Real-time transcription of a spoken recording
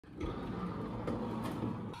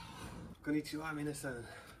こんにちは、皆さん。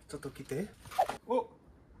ちょっと来て。お、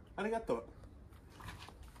ありがとう。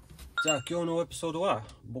じゃあ今日のエピソードは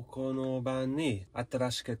僕の番に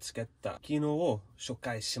新しくつけた機能を紹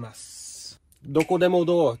介します。どこでも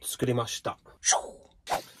ドアを作りました。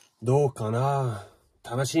どうかな？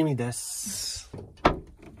楽しみです。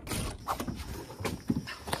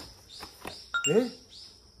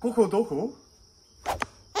ここどこ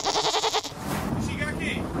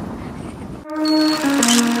？Ishigaki!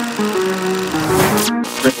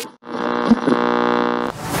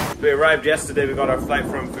 We arrived yesterday. We got our flight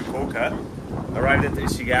from Fukuoka, arrived at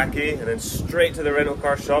Ishigaki, and then straight to the rental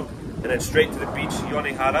car shop, and then straight to the beach,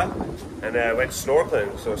 Yonihara, and went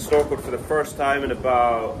snorkeling. So snorkeled for the first time in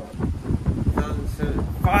about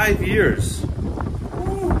 5 years.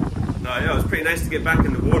 Woo. No, yeah, it was pretty nice to get back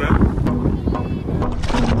in the water.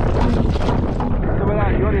 So we're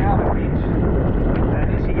at Yonihara Beach,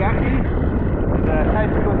 and Ishigaki. The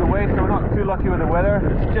typhoon was away, so we're not too lucky with the weather.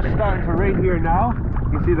 It's just starting to rain here now.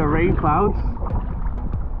 You can see the rain clouds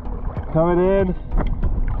coming in.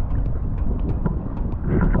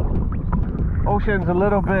 Ocean's a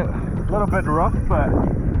little bit rough, but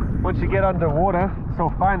once you get underwater, it's so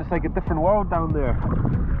fine. It's like a different world down there.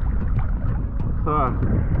 So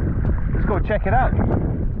let's go check it out.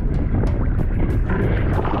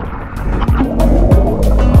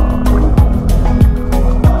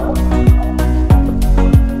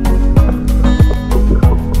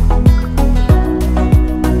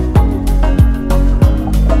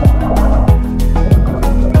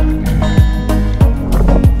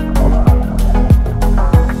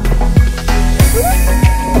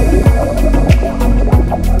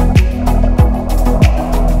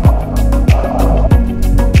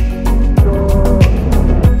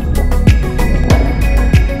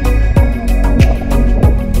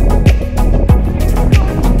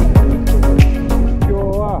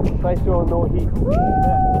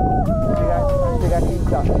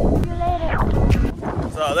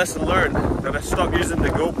 So lesson learned, gotta stop using the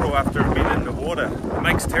GoPro after being in the water. The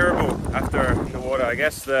mic's terrible after the water. I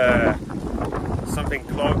guess something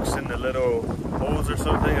clogs in the little holes or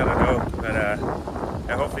something, I don't know.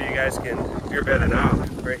 But hopefully you guys can hear better now.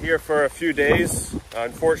 We're here for a few days.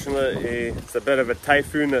 Unfortunately, it's a bit of a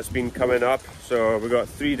typhoon that's been coming up. So we got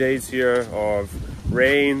 3 days here of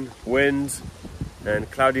rain, wind, and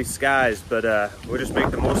cloudy skies. But we'll just make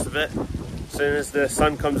the most of it. As soon as the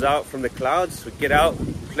sun comes out from the clouds, we get out,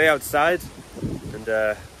 play outside, and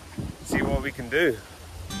see what we can do.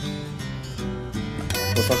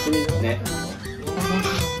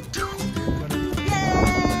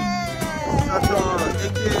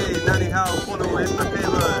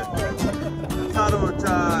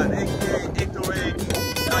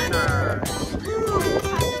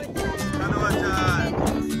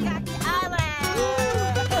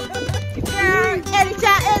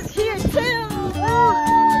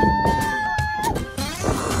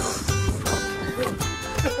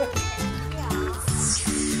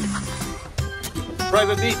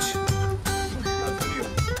 Private beach.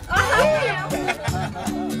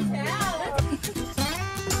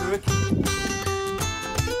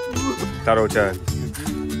 Taro-chan.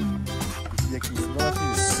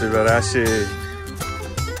 Subarashi.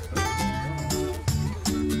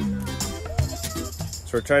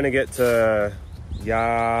 So we're trying to get to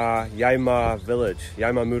Yaima village,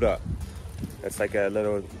 Yaimamura. It's like a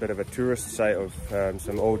little bit of a tourist site of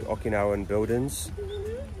some old Okinawan buildings.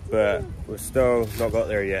 But we've still not got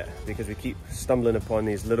there yet because we keep stumbling upon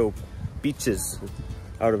these little beaches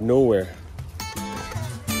out of nowhere.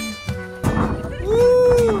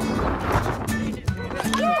 Woo!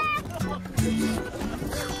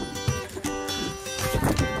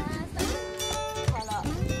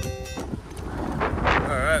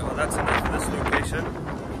 Alright, well that's enough of this location.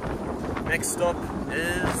 Next stop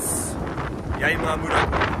is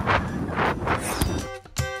Yaimamura.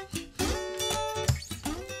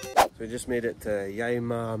 We just made it to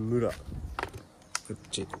Yaimamura.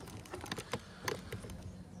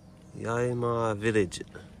 Yaima village.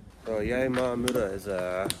 So Yaimamura is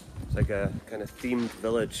it's like a kind of themed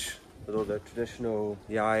village with all the traditional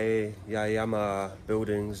Yaeyama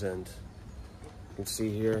buildings, and you can see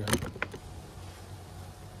here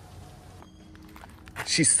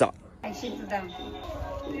Shisa. I sit down.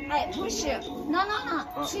 I push. No.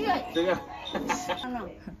 強い。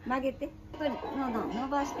曲げて。No. 伸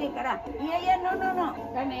ばしてから。いや、no.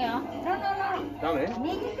 ダメよ。No. ダメ？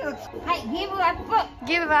右手を。はい、give up.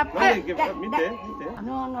 Give up. 見て。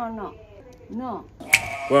No.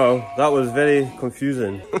 Well, that was very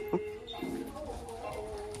confusing.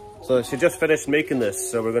 So she just finished making this,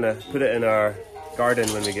 so we're gonna put it in our garden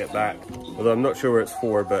when we get back. Although I'm not sure where it's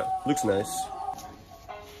for, but looks nice.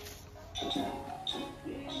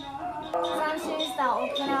 Samshi is the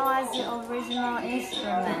Okinawa's original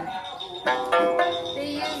instrument. They're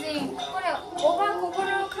using これおばここの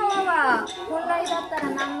皮は本来だったら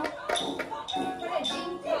何のこれ人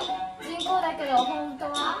工だけど本当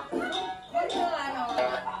は皮の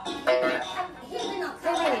皮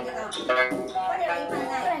だけどこれは今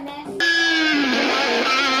ないこれね。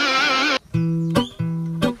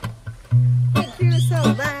Thank you so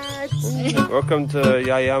much. Welcome to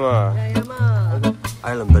Yayama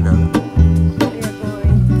Island Banana. We are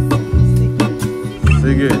going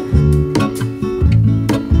Say good.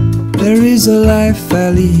 There is a life I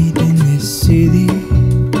lead in this city,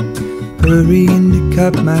 hurrying to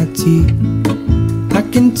cup my tea. I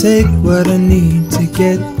can take what I need to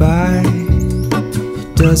get by.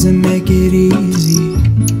 It doesn't make it easy.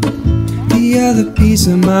 The other piece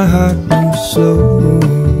of my heart moves slow.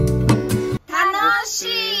 楽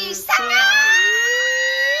しさ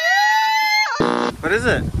What is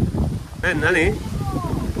it? Hey, Nani?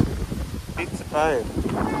 Pizza pie.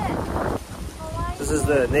 This is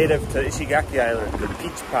the native to Ishigaki Island, the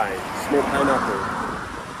peach pie, smoked pineapple.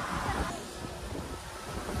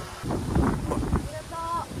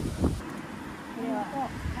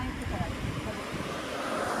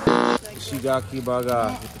 Ishigaki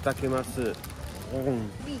baga, itadakimasu.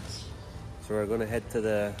 So we're going to head to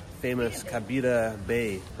the famous Kabira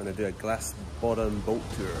Bay. We're going to do a glass bottom boat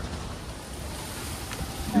tour.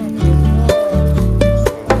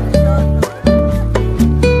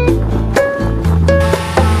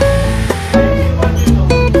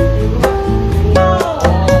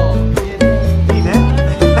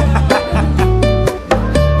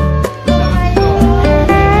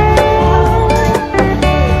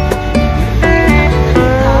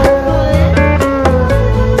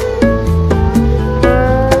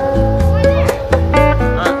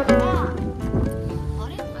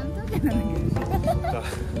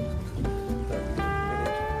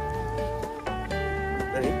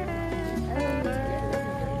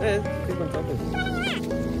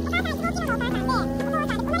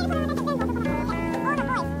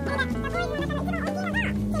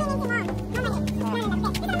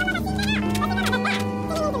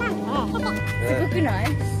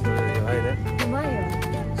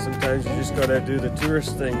 Sometimes you just gotta do the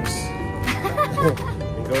tourist things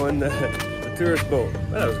and go in the tourist boat.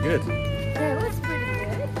 That was good. That was pretty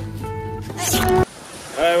good.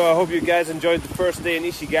 Alright, well I hope you guys enjoyed the first day in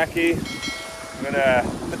Ishigaki. I'm gonna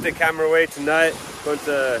put the camera away tonight, going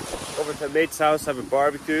to over to a mate's house, have a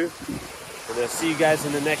barbecue, and I'll see you guys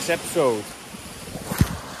in the next episode.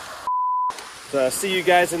 So I'll see you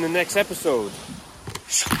guys in the next episode.